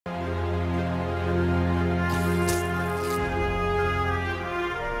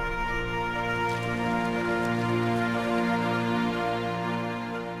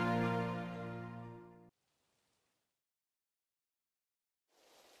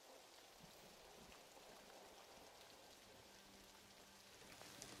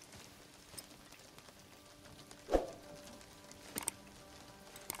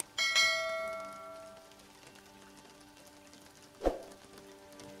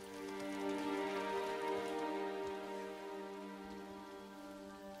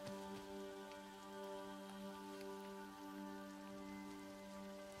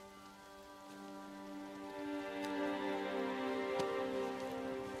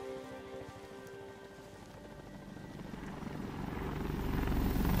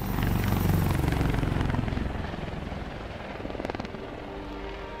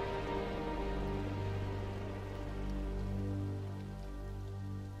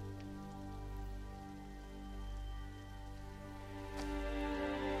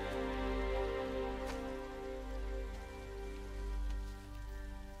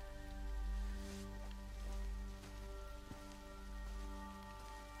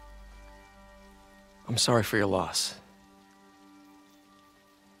I'm sorry for your loss.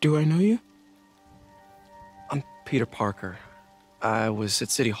 Do I know you? I'm Peter Parker. I was at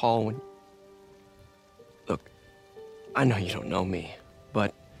City Hall when... Look, I know you don't know me,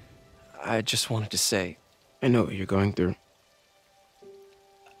 but I just wanted to say... I know what you're going through.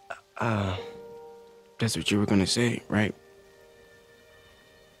 That's what you were gonna say, right?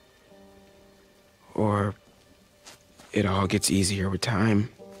 Or it all gets easier with time.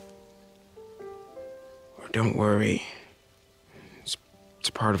 Or don't worry. It's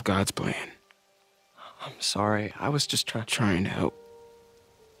part of God's plan. I'm sorry. I was just Trying to help.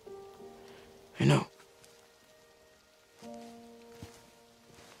 I know.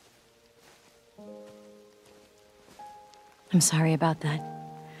 I'm sorry about that.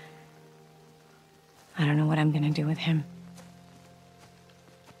 I don't know what I'm gonna do with him.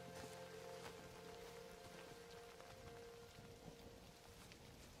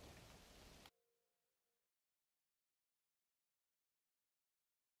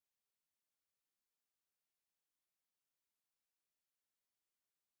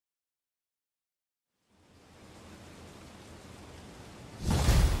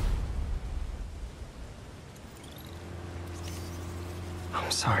 I'm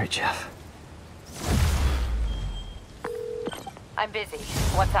sorry, Jeff. I'm busy.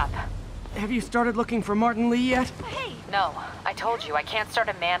 What's up? Have you started looking for Martin Lee yet? Hey! No, I told you I can't start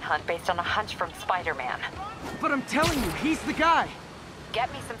a manhunt based on a hunch from Spider-Man. But I'm telling you, he's the guy.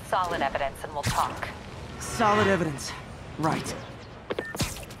 Get me some solid evidence and we'll talk. Solid evidence. Right.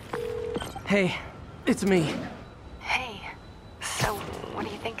 Hey, it's me. Hey, so what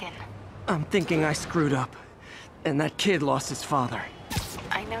are you thinking? I'm thinking I screwed up. And that kid lost his father.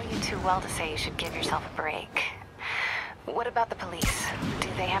 I know you too well to say you should give yourself a break. What about the police? Do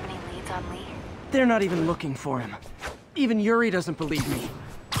they have any leads on Lee? They're not even looking for him. Even Yuri doesn't believe me.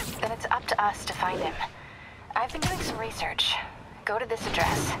 Then it's up to us to find him. I've been doing some research. Go to this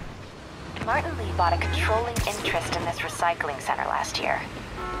address. Martin Lee bought a controlling interest in this recycling center last year.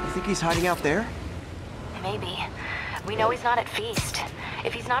 You think he's hiding out there? Maybe. We know he's not at Feast.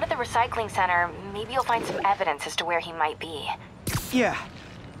 If he's not at the recycling center, maybe you'll find some evidence as to where he might be. Yeah.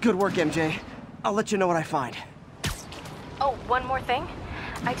 Good work, MJ. I'll let you know what I find. Oh, one more thing.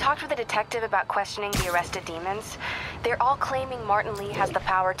 I talked with a detective about questioning the arrested demons. They're all claiming Martin Lee has the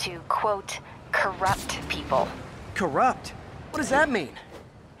power to, quote, corrupt people. Corrupt? What does that mean?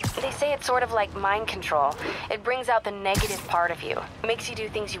 They say it's sort of like mind control. It brings out the negative part of you. Makes you do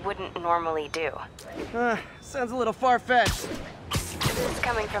things you wouldn't normally do. Sounds a little far-fetched. This is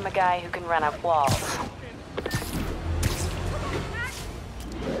coming from a guy who can run up walls.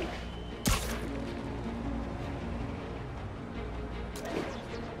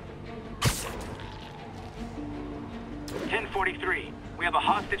 We have a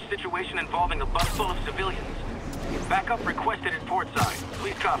hostage situation involving a bus full of civilians. Backup requested at portside.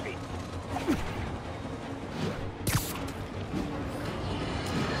 Please copy.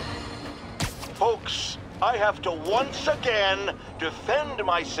 Folks, I have to once again defend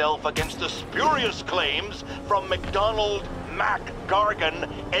myself against the spurious claims from McDonald Mac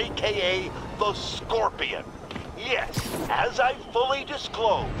Gargan, aka the Scorpion. Yes, as I fully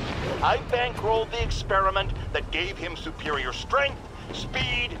disclosed, I bankrolled the experiment that gave him superior strength,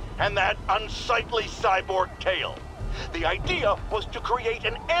 speed, and that unsightly cyborg tail. The idea was to create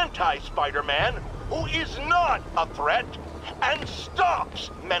an anti-Spider-Man who is not a threat and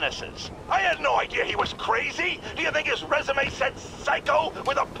stops menaces. I had no idea he was crazy. Do you think his resume said psycho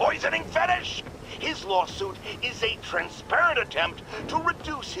with a poisoning fetish? His lawsuit is a transparent attempt to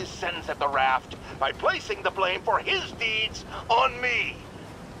reduce his sentence at the raft by placing the blame for his deeds on me.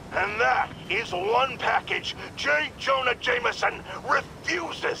 And that is one package J. Jonah Jameson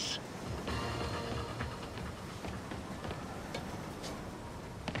refuses.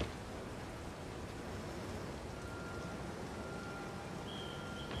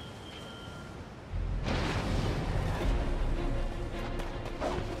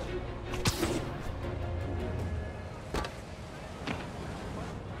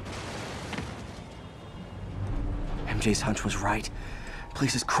 MJ's hunch was right.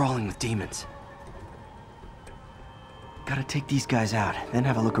 Place is crawling with demons. Gotta take these guys out, then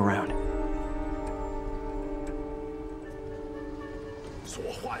have a look around. 锁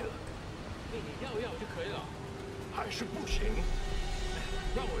坏了，你要就可以了，还是不行？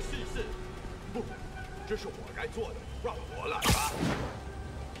让我试一试。不，这是我该做的，让我来吧。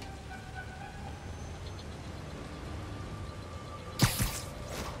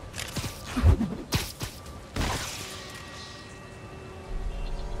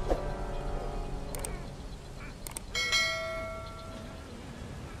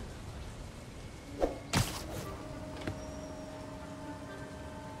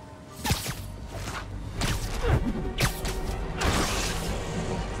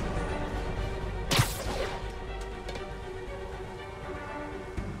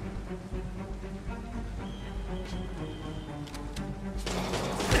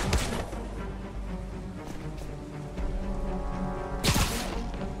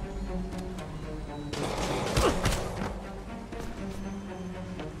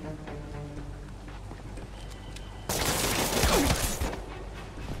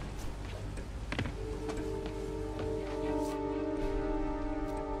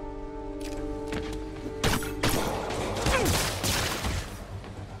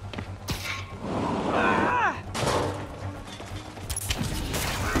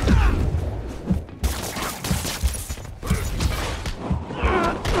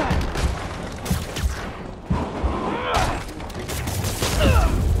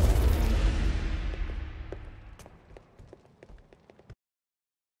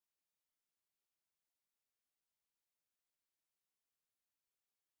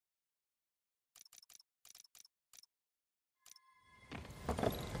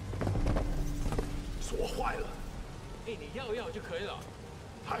锁坏了。哎，你要就可以了。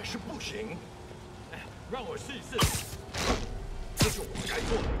还是不行。哎，让我试一试。这是我该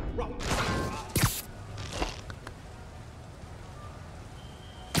做的，让我试吧。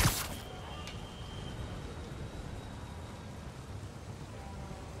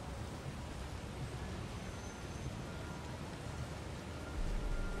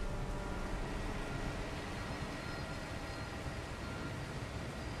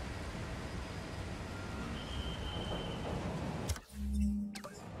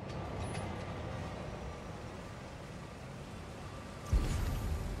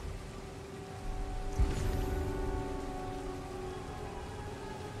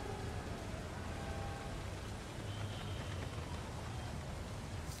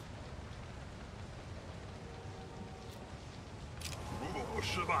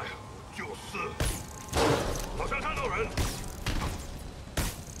 失败就死，好像看到人。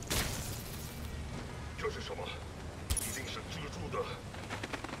这是什么？一定是蜘蛛的。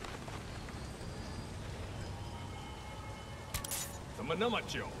怎么那么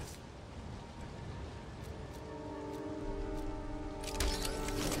久？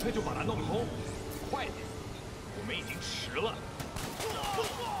那就把它弄通，快点！我们已经迟了。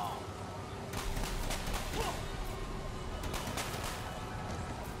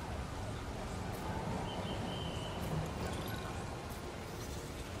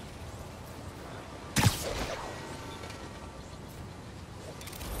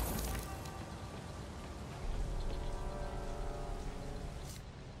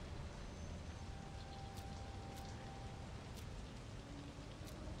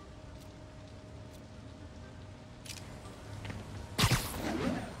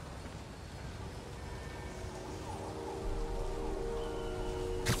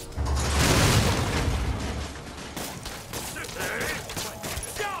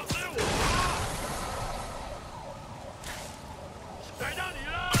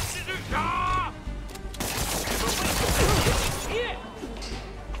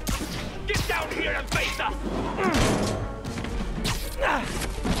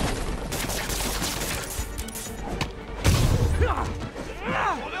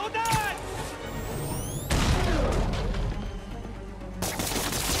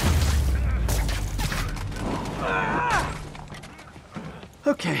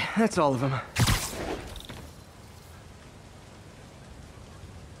 Okay, that's all of them.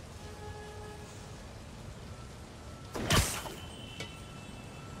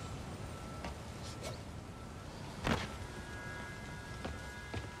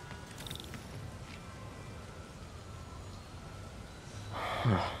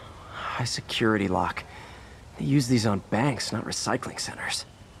 High security lock. They use these on banks, not recycling centers.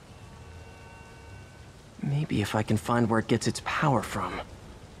 Maybe if I can find where it gets its power from.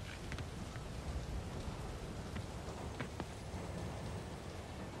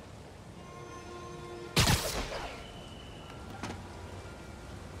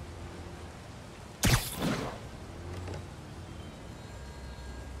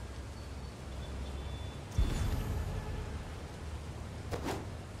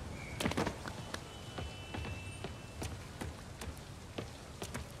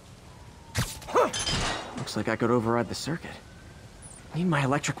 Looks like I could override the circuit. Need my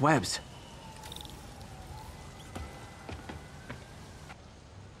electric webs.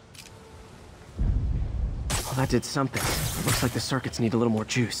 Well, that did something. Looks like the circuits need a little more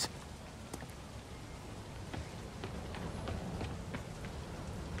juice.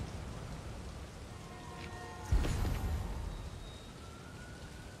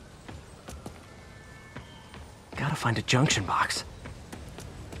 Gotta find a junction box.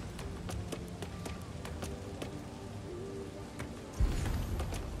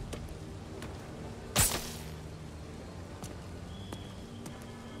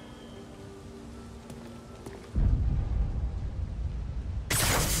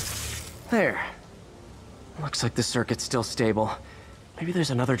 There. Looks like the circuit's still stable. Maybe there's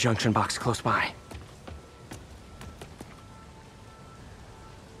another junction box close by.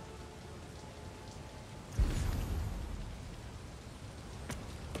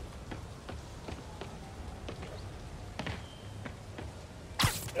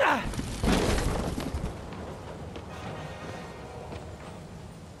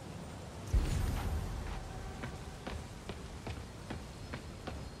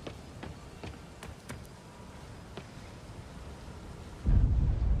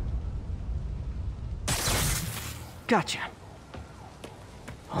 Gotcha.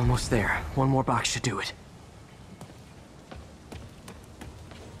 Almost there. One more box should do it.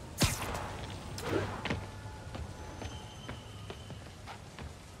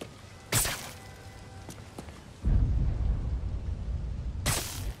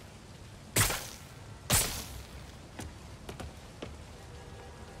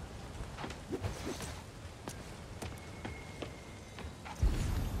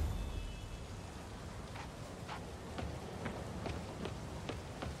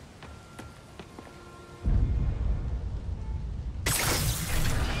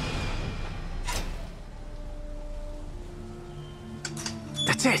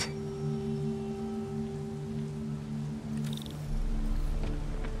 That's it!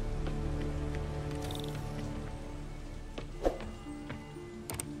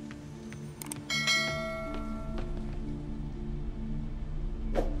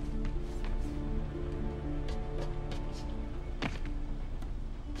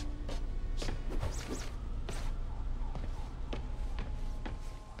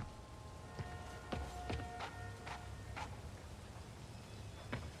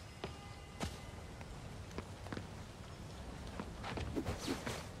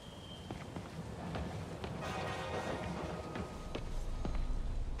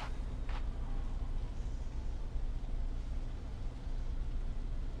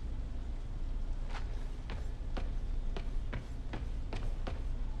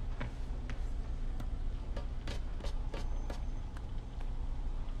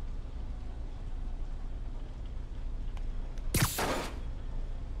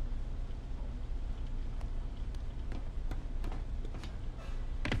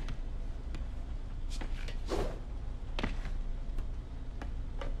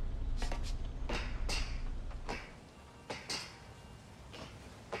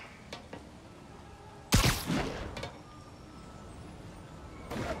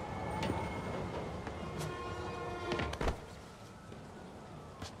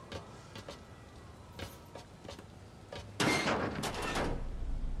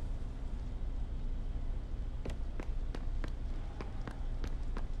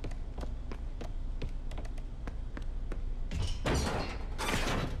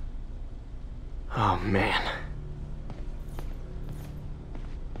 Oh, man.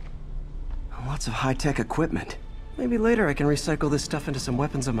 Lots of high-tech equipment. Maybe later I can recycle this stuff into some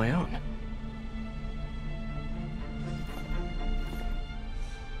weapons of my own.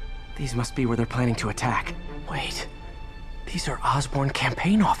 These must be where they're planning to attack. Wait, these are Osborn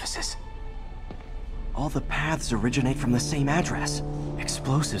campaign offices. All the paths originate from the same address.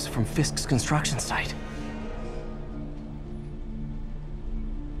 Explosives from Fisk's construction site.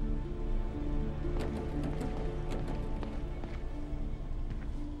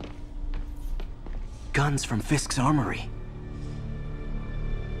 Guns from Fisk's armory.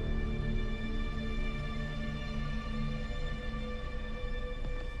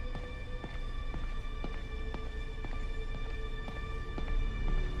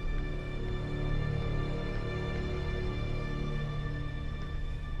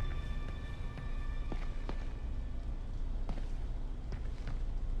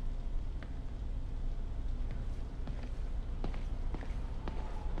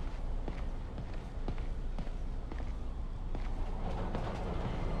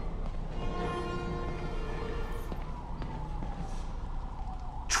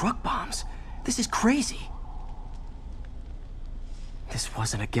 Truck bombs? This is crazy. This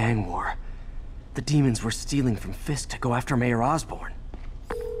wasn't a gang war. The demons were stealing from Fisk to go after Mayor Osborn.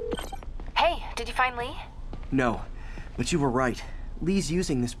 Hey, did you find Lee? No, but you were right. Lee's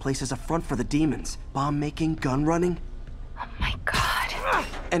using this place as a front for the demons. Bomb making, gun running. Oh my god.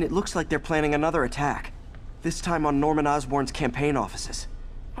 And it looks like they're planning another attack. This time on Norman Osborn's campaign offices.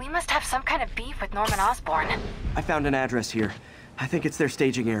 Lee must have some kind of beef with Norman Osborn. I found an address here. I think it's their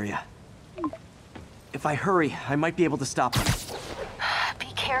staging area. If I hurry, I might be able to stop them. Be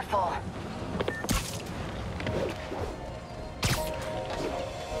careful.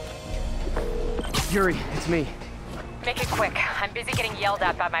 Yuri, it's me. Make it quick. I'm busy getting yelled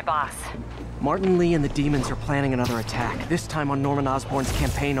at by my boss. Martin Lee and the demons are planning another attack, this time on Norman Osborn's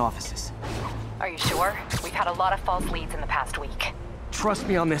campaign offices. Are you sure? We've had a lot of false leads in the past week. Trust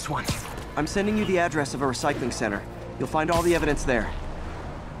me on this one. I'm sending you the address of a recycling center. You'll find all the evidence there.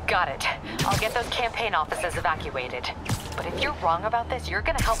 Got it. I'll get those campaign offices evacuated. But if you're wrong about this, you're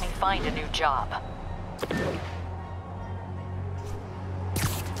gonna help me find a new job.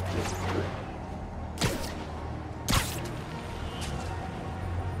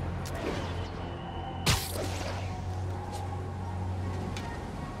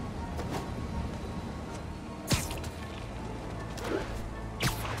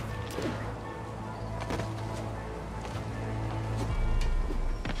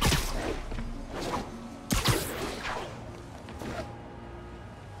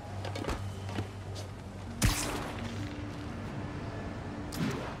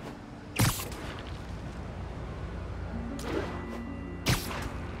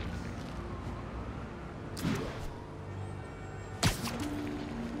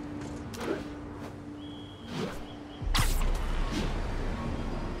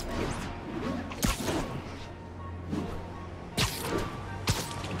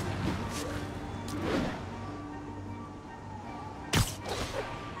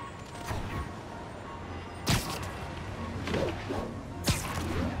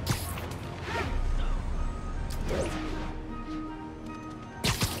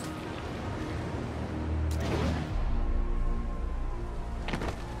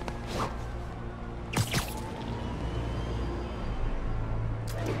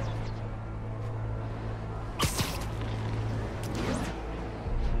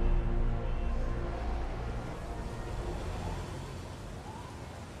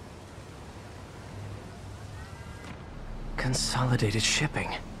 Consolidated shipping.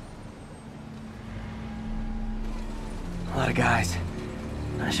 A lot of guys.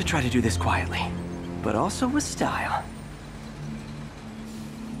 I should try to do this quietly, but also with style.